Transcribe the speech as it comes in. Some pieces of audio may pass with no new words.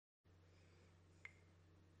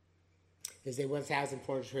is day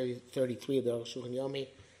 1433 of the Arukh HaShulchan Yomi,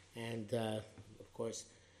 and of course,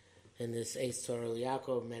 in this Eis Torah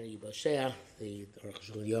Yaakov, Manu Yibashea, the Arukh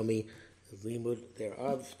HaShulchan Yomi, the limud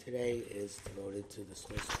thereof today is devoted to the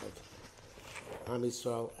source of Am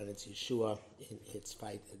Yisrael and its Yeshua in its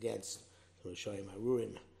fight against the Rishonim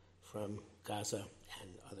Arurim from Gaza and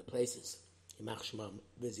other places. Yimach Shemam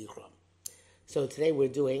v'zichram. So today we're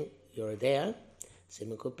doing Yoredea,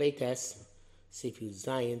 Siman Kuf Beites, Sif Yud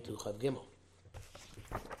Zayin to Chav Gimel.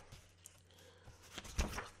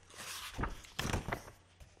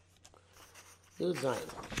 Yud Zayin.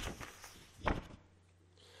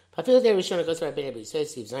 Pafil Dei Rishona goes to Rabbeinu Yisrael.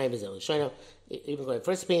 Sif Zayin is Rishona. Even going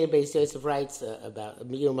first opinion, Beis Yosef writes about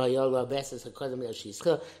Miyum Hayola Besses Hakodem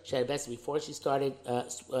Yoshizkel. She had a best before she started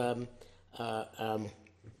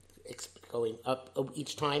going up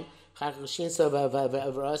each time. And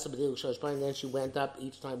then she went up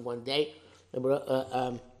each time one day. She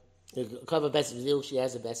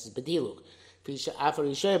has a best bediluk. Because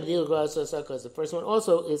the first one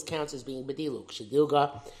also counts as being bediluk.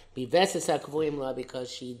 Shedilga beveses hakavuyim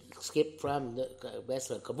because she skipped from the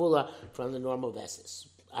vesel kavula from the normal veses.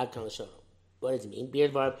 Ad kan l'shono. What does it mean?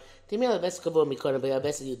 Beard verb. Timila ves kavul mikodem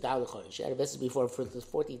beveses yudal l'chodesh. She had a veses before for the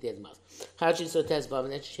 14th day of the month. Hachi so tes bav,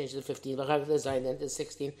 and then she changed to the 15th. V'chak the zayin, then to the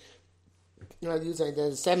 16th. Then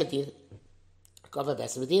the 17th. Kava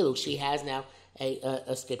veses bediluk. She has now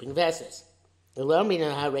a skipping veses. We don't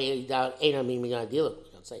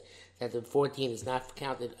say that the 14 is not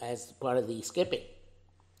counted as part of the skipping.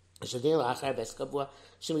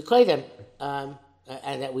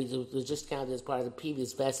 And that we just counted as part of the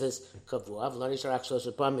previous verses. We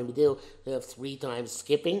have 3 times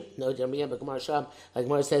skipping. No, like Gemara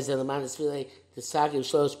says in the Manas the Sagi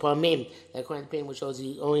shows Pamim. That according to Pam, which shows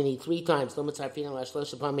you only need 3 times. We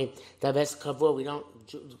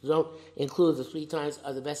don't include the 3 times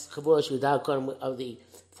of the best kavua of the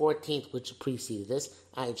 14th, which preceded this.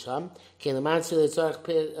 Ayin Sham. So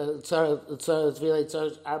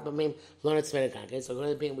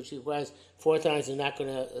according to Pam, which requires 4 times, they're not going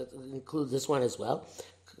to include this one as well.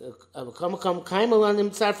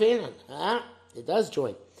 It does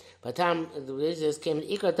join. But the religious came in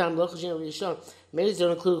Ikar Tam Lochashin Rishon. Maybe they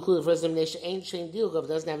don't include the first nation ain't shame deal of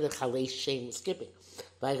doesn't have the Chalesh shame skipping.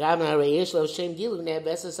 By Gavna Reish Lo shame deal ne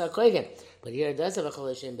Besses Akoyden. But here it does have a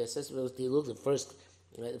Chalesh shame Besses. It was deal the first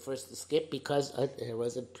skip because there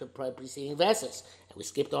was a preceding Besses. And we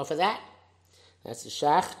skipped off of that. That's the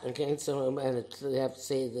Shach. Okay, so and they have to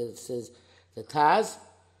say that it says the Taz,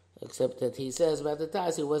 except that he says about the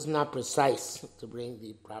Taz it was not precise to bring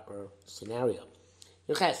the proper scenario.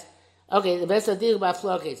 Okay, the best deal about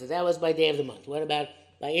flow cases. That was by day of the month. What about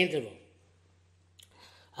by interval?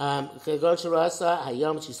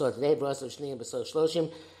 Hayom she saw today.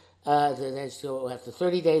 Then she saw after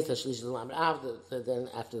 30 days. Then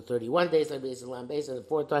after 31 days, and the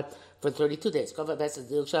 4th time for 32 days.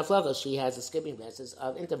 She has a skipping basis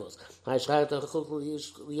of intervals.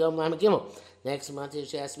 Next month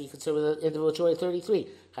she has to be considered with the interval 33.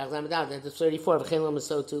 Then to 34.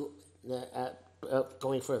 So to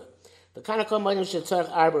going further. The kind of common should talk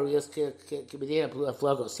arbor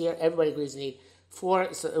flogos. Here, everybody agrees you need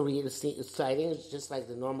 4 sightings, just like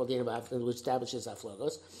the normal din of which establishes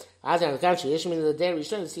flogos. As on the contrary, Ishmael the day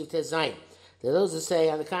return to see Tezayin. There are those who say,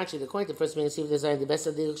 on the contrary, the point of first meaning see Tezayin, the best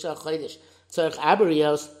of the Shach Chodesh. Tzarech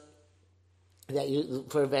arborios that you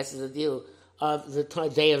for best of the deal of the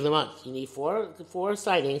day of the month. You need 4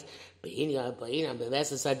 sightings. The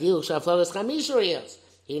best of the deal Shach Flogos Chamishorios.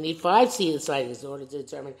 You need 5 sightings in order to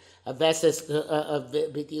determine a basis of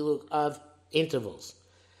intervals.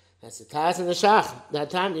 That's the Taz and the Shach.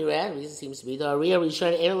 That time the reason seems to be the Ariya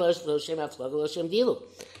Rishon Elosh Lo Shem Aflog Lo Shem Dilu.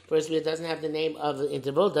 First, it doesn't have the name of the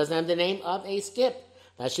interval, doesn't have the name of a skip.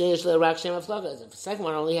 The second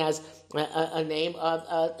one only has a name of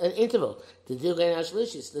an interval.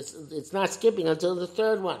 It's not skipping until the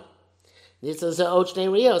 3rd one. This is an Ochnei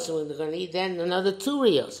Rios, so we're going to need then another 2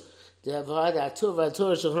 Rios. The Avada Tuva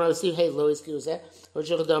Torah Shulchan see hey Lois Kuze or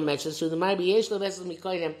Shulchan mentions through the Maybe Yesh Vessel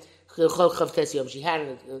Mikoyim Chol Chav Tesiom. She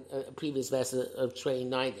had a previous vessel of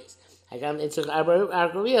 29 days. I got into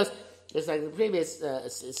Argorios. It's like the previous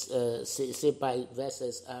sit by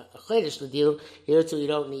vessels Chodesh the deal. Here too you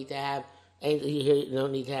don't need to have. And here you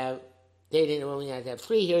don't need to have. They didn't only have to have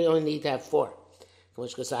 3. Here you only need to have 4.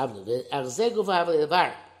 Which goes Avlu. Arzegu Vavle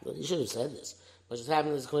Levar. You should have said this. What's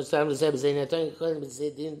happening is when time to say it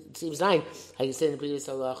didn't seem Zayin. I can say in the previous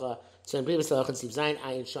halacha. So in the previous halacha, seems Zayin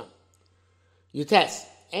Ayin Sham. You test.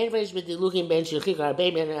 It doesn't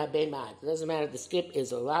matter if the skip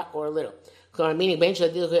is a lot or a little. Meaning, where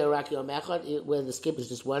the skip is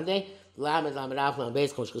just one day. Lamed, Lamed, Alf, Lamed,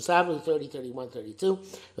 Beis, Kosh, Kusav, 30, 31, 32.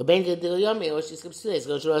 The Benja Dil Yom, or she skips 2 days.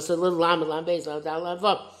 Goes to a little Lamed, Lamed, Beis, Lamed, Lamed,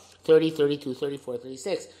 Vav, 30, 32, 34,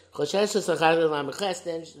 36. Choshesh, Sachar, Lamed, Ches,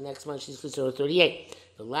 then the next month she's considered 38.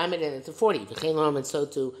 The Lamed, and into 40. The Chen Lamed, and so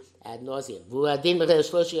too ad nauseum. Vuadin, Bechesh,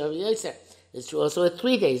 Shloshi, of Yoser. It's true also at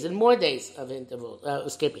 3 days and more days of interval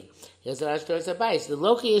skipping. Here's the Rosh Torah's advice. The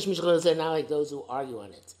Loki Ish Mishchol are not like those who argue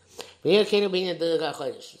on it. The same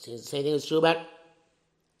thing is true about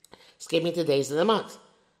skipping the days of the month.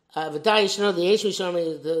 The Ish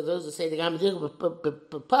Mishchol, those who say the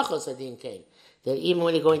Gamadik Pachos Adin came. That even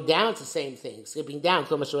when you're going down, it's the same thing. Skipping down,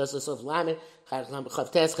 30,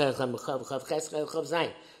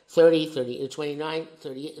 29,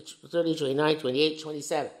 28,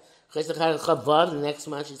 27. The next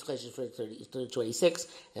month she's chesed for 26,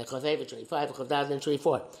 and Chav for 25, and Chav and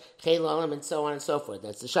 24. And so on and so forth.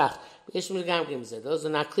 That's the Shach. Those are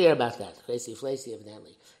not clear about that. Crazy flacy,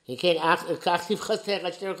 evidently. You can't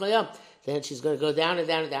then she's going to go down and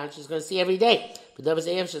down and down. She's going to see every day. But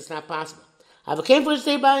it's not possible. I came for a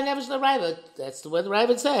stay by never the Ravid. That's what the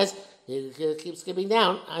Ravid says. You keep skipping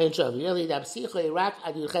down. I in trouble. Really, Rabbi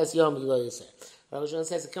HaShulchan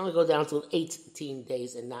says it can only go down to 18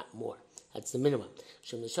 days and not more. That's the minimum.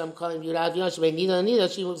 Because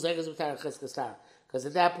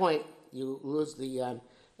at that point, you lose the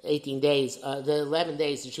 18 days, the 11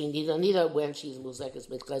 days between Nida and Nida when she's Muzekes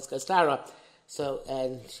with Kastara. So,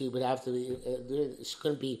 and she would have to be, she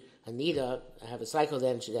couldn't be a Nida, have a cycle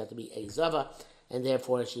then, she'd have to be a Zava, and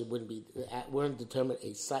therefore she wouldn't determine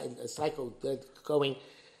a cycle going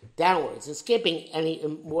downwards and skipping any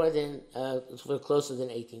more than for closer than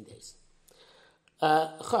 18 days.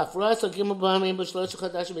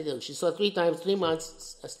 She saw 3 times, 3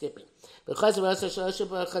 months skipping. Because she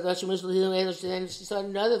saw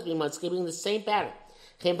another 3 months skipping the same pattern.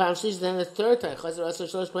 Then the third time, she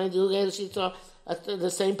saw the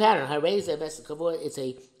same pattern. It's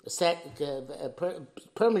a set,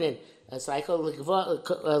 permanent cycle.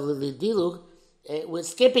 With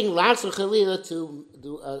skipping lots of Chalila to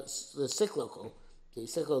do the cyclical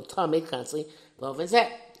tamid constantly,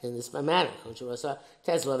 in this manner.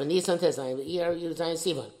 Tesla, Nisan, Tesla, Ear, Uzain,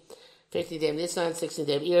 Sivan. 50 day of Nisan, 16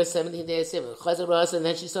 day of Ear, 17 day of Sivan. Chazar, and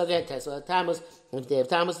then she saw again Tesla, Tammuz, and the day of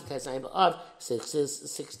Tammuz, Tesla of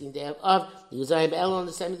 16 day of Av, Uzain Elu on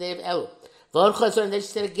the 7th day of Elu. Vod Chazar, and then she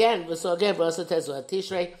said again, we saw again, Rasa, Tesla,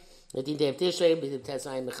 Tishrei. 18th day of Tishrei,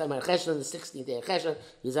 Tesayim Mechamar Cheshvan, the 16th day of Cheshvan,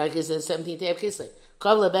 Yuzak is the 17th day of Kislev.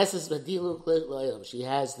 Kavla Beses Badiluk Loyal. She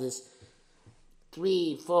has this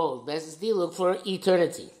threefold Beses Diluk for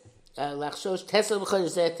eternity. Lachshosh Tesla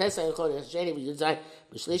B'Chodesh Tesayim Chodesh Sheni Yuzak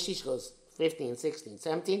B'Shlishi. She goes 15, 16,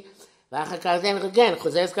 17. V'achakar then again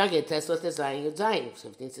Chodesh Kage Tesla Tesayim Yuzayim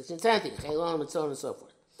 15, 16, 17. Chelom and so on and so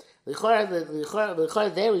forth. L'chor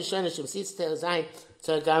there we show Hashem seats Tesayim.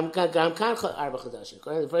 So Gam Kan Arba Chadashim.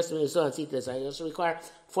 According to the first thing you saw in Sita, I also require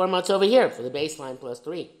 4 months over here for the baseline plus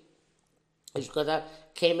 3. Because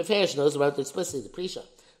came in fair, she knows about the explicitly, the pre-show.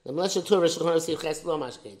 The Melissa Torah Shulchan Aruch Ches Lo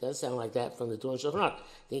Mashke. It doesn't sound like that from the Torah Shulchan Aruch.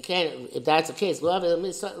 Then can, if that's the case,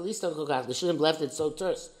 at least don't go back. They shouldn't have left it so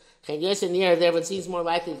terse. Can you say near there? It seems more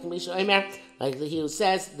likely to be Shomer, like he who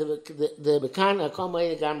says the Bekan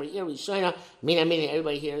Akomay Gamri Iri Shoina. Meaning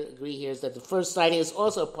everybody here agree here is that the first sighting is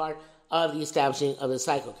also part of the establishing of the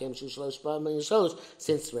cycle. Since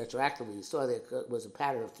retroactively you saw there was a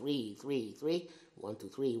pattern of 3, 3, 3, 1, 2,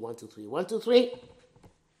 3, 1, 2, 3, 1, 2, 3.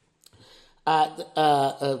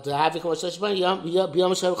 The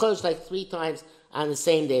like 3 times on the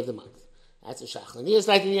same day of the month. That's a shach. And here's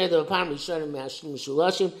like near the Pam Rishonim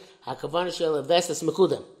Mishulashim Hakavana Shel Vesas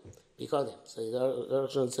Mekudem. Because so the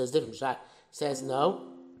Arukh says different. Shach says no.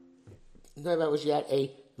 No, that was yet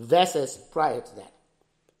a Vesas prior to that.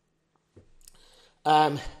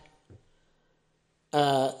 Because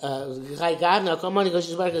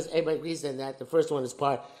everybody agrees then that the first one is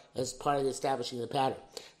part of establishing the pattern.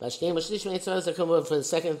 But for the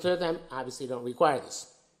second and third time, obviously don't require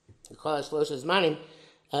this. All 3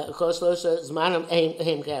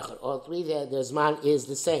 their Zman is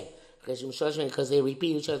the same. Because they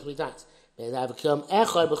repeat each other 3 times. So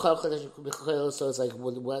it's like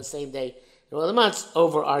one same day in all the months,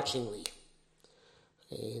 overarchingly.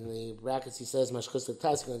 In the brackets, he says, Mashkus the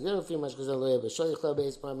task on the little few, Mashkus the lawyer, but Shoy Club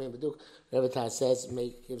is Parman Baduk. Whatever Taz says,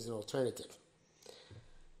 gives an alternative.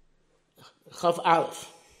 Chaf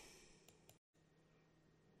Aleph.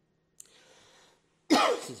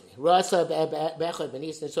 Excuse me. Rasa Bechad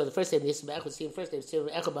Benis, so the first day of Nisan Bechad, see the first day of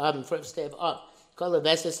Sivir Echad Ba'ab, and first day of Av. Call the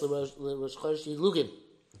Veses Rosh Chodesh Lugim.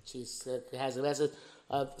 She has a message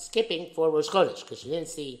of skipping for Rosh Chodesh, because she didn't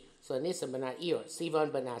see. So saw Nisan but not Iyar,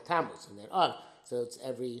 Sivan but not Tammuz, and then Av. So it's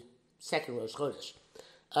every second Rosh Chodesh.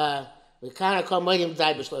 We kind of call Moedim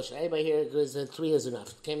Dai B'Shlosha. Anybody here agrees that 3 is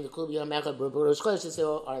enough? Came to Kul B'Yom Echad Rosh Chodesh. They say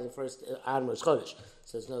are the first on Rosh Chodesh.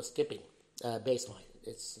 So there's no skipping baseline.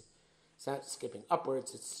 It's not skipping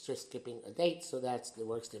upwards. It's just skipping a date. So it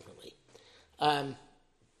works differently.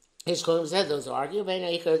 Hishkolim said those argue.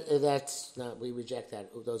 That's no, we reject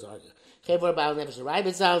that. Those argue. Chavor Baal Nefesh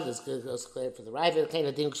Ravid Zal. This goes clear for the Ravid.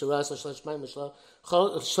 Kaina Dink Shiras Shlosh Maim Shlosh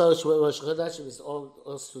Rosh Chodesh is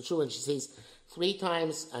also true when she says 3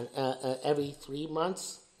 times every 3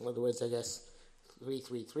 months. In other words, I guess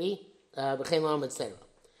 333. B'chein Lom, etc.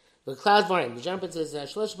 The cloud varim. The jump says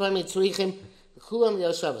Shlosh Maim Tzurichim Kulam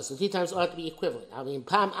Yoshava. So 3 times ought to be equivalent. I mean,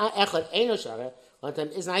 Pam Echad Eino Shara. One time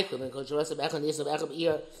is not equivalent. Because Shirasab Echad Nisan, Echad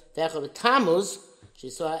Iyar, Echad Tammuz. She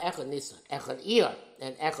saw Echad Nisan, Echad Iyar,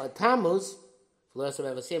 and Echad Tammuz.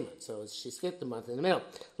 So she skipped the month in the middle.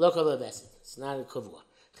 Local Levesit. It's not a kavua.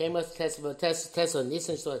 Chemas Tessa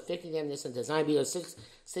Nisan. She saw 15th day of Nisan. Design Biyar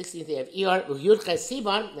 16th day of Iyar. Yudches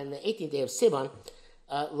Sivan. Then the 18th day of Sivan.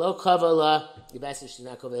 Lo kavala. The Besit should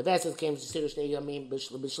not cover the Besit. Came to Sirush Day Yomim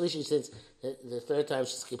B'Shlishi since the 3rd time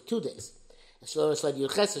she skipped 2 days. Shlomo said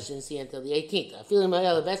Yudches she didn't see until the 18th. I feel in my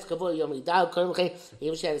other best kavua Yom Idal Korim Chen.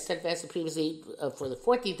 Even she had a set Besit previously for the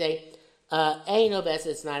 14th day. Ain't no Besit.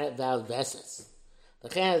 It's not a valid Besit. The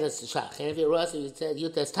Chana that's the shach. And if you're Rosh, you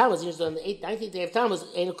test Tammuz. Usually on the 19th day of Tammuz,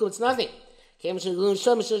 ain't no it's nothing. Since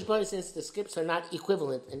the skips are not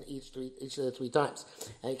equivalent in each of the 3 times.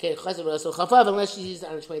 And unless she uses it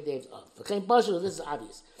on the 20th day of Av. This is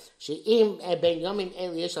obvious.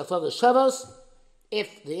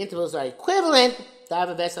 If the intervals are equivalent, the have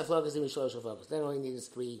a best of focus in Mishlosh focus. Then all you need is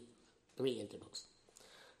three intervals.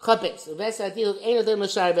 Chapes. The best ideal ain't of the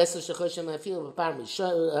Mashar best of Shechoshim. I feel apart me.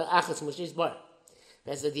 Achas Mashis Bar.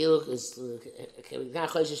 Best ideal is not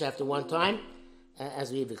Choshish after 1 time,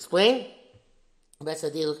 as we've explained. The best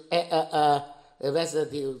ideal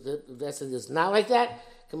is not like that.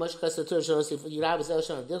 Kamosh Kasatur shows if you have a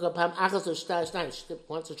Zelshon, Dilka Pam Achas or Stein, skip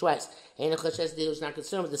once or twice. Ain't a Choshesh deal is not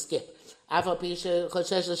concerned with the skip. After Pisha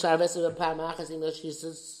Choshesh Sharvesa of Pam Achas, even though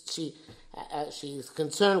she's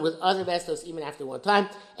concerned with other vessels even after 1 time.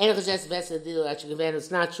 And a Choshesh vessel deal actually it's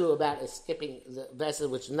not true about skipping the vessel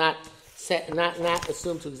which is not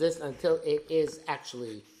assumed to exist until it is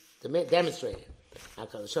actually demonstrated. I'll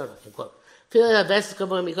call it quote. Feel that best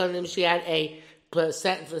because she had a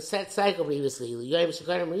set cycle previously.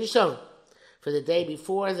 For the day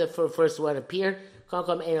before the first one appeared,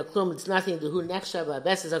 it's nothing to who next Shabbat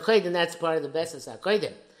Besses Hakoidim. That's part of the Besses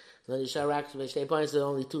Hakoidim. So the Sharak Shtei points there are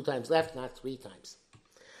only 2 times left, not 3 times.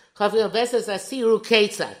 Besses Asiru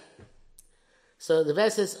Ketzad. So the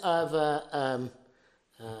Besses of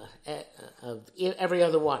every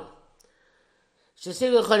other one. She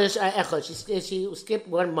skipped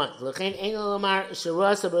 1 month.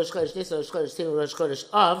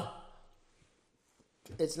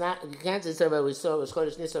 It's not, you can't say about we saw Rosh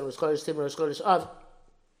Chodesh Nisan, Rosh Chodesh Tim, Rosh Chodesh Av.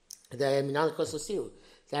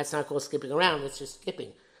 That's not called skipping around, it's just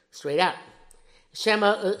skipping straight out.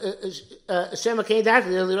 Shema came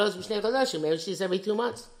darkly, maybe she's every 2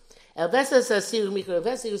 months.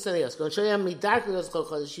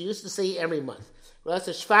 She used to say every month.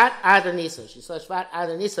 Shvat Adar Nisan. She saw Shvat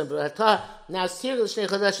Adar Nisan, but now Sirul Shnei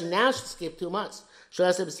Chodesh. Now she skipped 2 months. She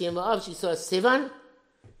saw Sivan.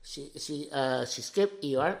 She skipped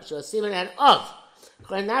Iyar. She saw Sivan and Av.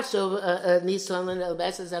 Not so Nisan and El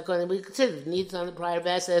Besses. We considered Nisan the prior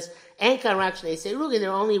Besses and Karak Shnei Serugin.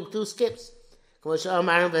 There are only 2 skips. We saw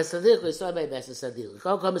by Besses Sadil.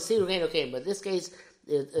 Okay, but this case,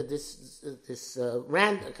 this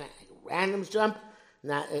random jump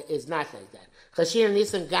is not like that. Chashir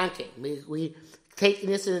Nisan Ganke. We take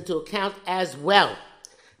Nisan into account as well.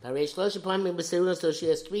 So she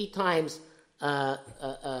has 3 times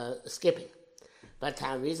skipping. But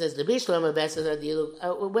Tamri says the Bishlam of Besses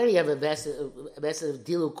Diluk. When you have a Besses of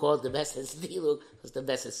Diluk called the Besses Diluk, because the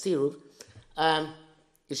Besses Siruv,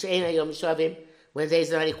 Yishaina Yom Shavim, when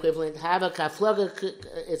days are not equivalent, have a kafloga,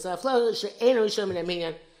 it's a floga, She'ena Yishom in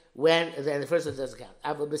Aminyan, when then the first one doesn't count.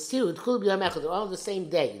 Ava Besirud, Kul B'Yom Echad, they're all the same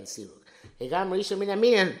day in Sirud. Hegam Rishon Min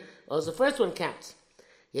Aminyan, also the first one counts.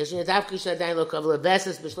 Yeshin Yatavki Shadayin Lo Kavla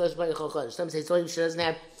Besses B'Shlosh B'Yom Chodesh. Some say it's only she doesn't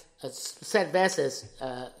have a set Besses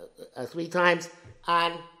 3 times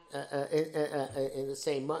on in the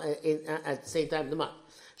same at the same time of the month.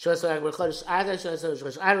 Shos Rosh Chodesh Adar, Shos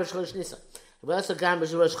Rosh Chodesh Nisan. But also Gam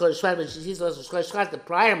Rosh Chodesh Shvat, but she sees also Rosh Chodesh Shvat the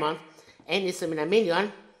prior month, and Nisan Min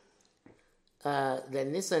Aminyan.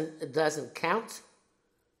 Then Nisan doesn't count.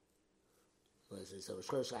 What is it? So Rosh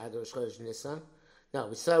Chodesh Adar, Rosh Chodesh Nisan. No,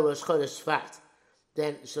 we saw Rosh Chodesh Shvat.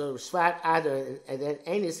 then so Shvat Adar, and then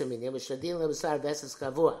Einis Aminim, which Shadin Lebasar Vesas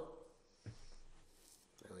Kavua.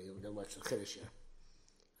 You don't watch the Chiddush here.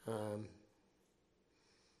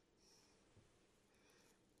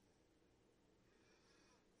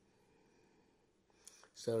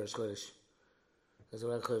 So Rosh Chodesh. Because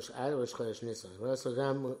Rosh Chodesh Adar, Rosh Chodesh Nisan. Rosh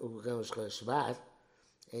Chodesh Shvat,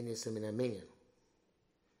 Einis Aminim.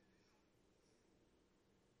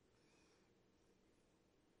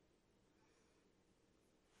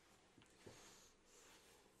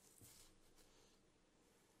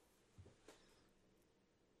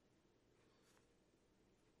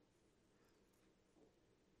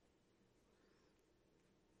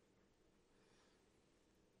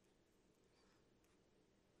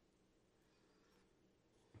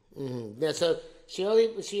 Yeah, so she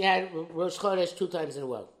had Rosh Chodesh 2 times in a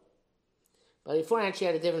row, but beforehand she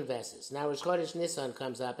had a different Vesses. Now Rosh Chodesh Nisan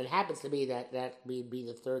comes up, and it happens to be that would be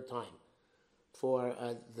the 3rd time for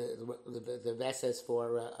the Vesses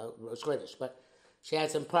for Rosh Chodesh, but she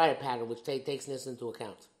had some prior pattern which takes Nisan into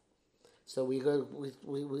account. So we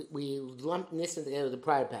lump Nisan together with the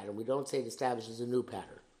prior pattern. We don't say it establishes a new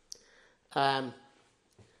pattern.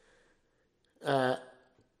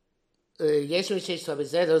 Yes, we change to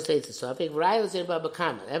those states of Suffolk. Variety was in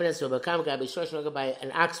Babakama. Evidence of Babakama got to be short by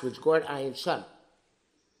an ox which gored iron shum.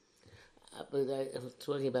 I'm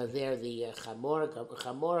talking about there the chamor,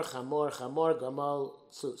 gamal,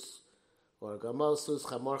 sus. Or gamal, sus,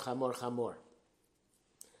 chamor.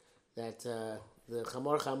 That the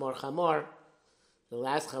chamor, the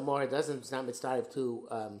last chamor it's not mitzvah to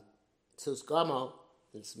sus gamal,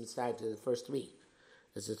 it's mitzvah to the first 3.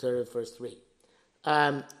 It's the third of the first 3. He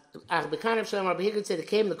could say the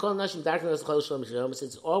came the kol nashim darkness chol shalom shalom,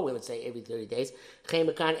 since all women say every 30 days. Came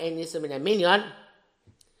mekan ein nisam in a minyan.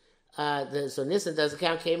 So Nisan doesn't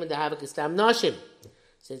count. Came in the havak istam nashim,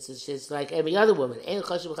 since it's just like every other woman. Ein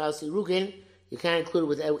chashuv chal sirugin. You can't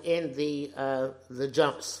include it in the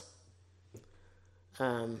jumps.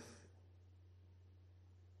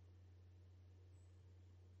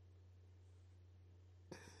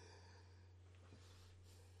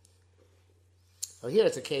 Well, here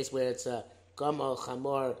it's a case where it's gamo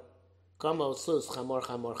sus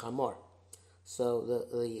chamor. So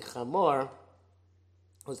the chamor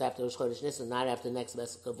goes after Rosh Chodesh Nisan, not after the next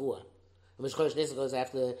Vesel Kavua. Rosh Chodesh Nisan goes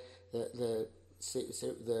after the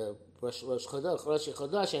Rosh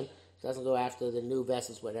Chodashim. It doesn't go after the new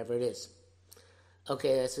vessels, whatever it is.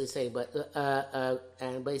 Okay, that's what he's saying. But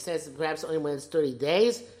he says perhaps only when it's 30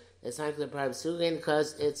 days. It's not the private sugin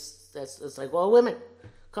because it's like all women.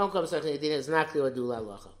 Come something is not clear what do la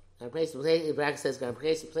locha. And place the bracket says going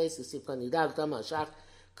place to see from Yudag Dama Shach.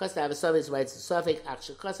 Cause to have a service rights to Suffolk.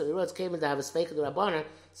 Actually, cause of the roads came in to have a fake the Rabbana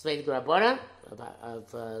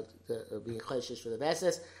of being choshish for the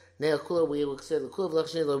Vesses. Neil Kula, we will consider the Kula of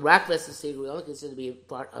Lachshin, the rock Vesses, we only consider to be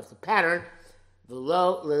part of the pattern. The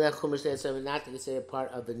low Lelech Chumash, so not to consider part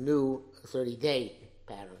of the new 30-day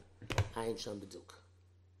pattern. Ayin Sham Beduk.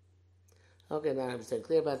 Okay, now I haven't said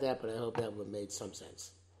clear about that, but I hope that would have made some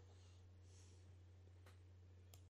sense.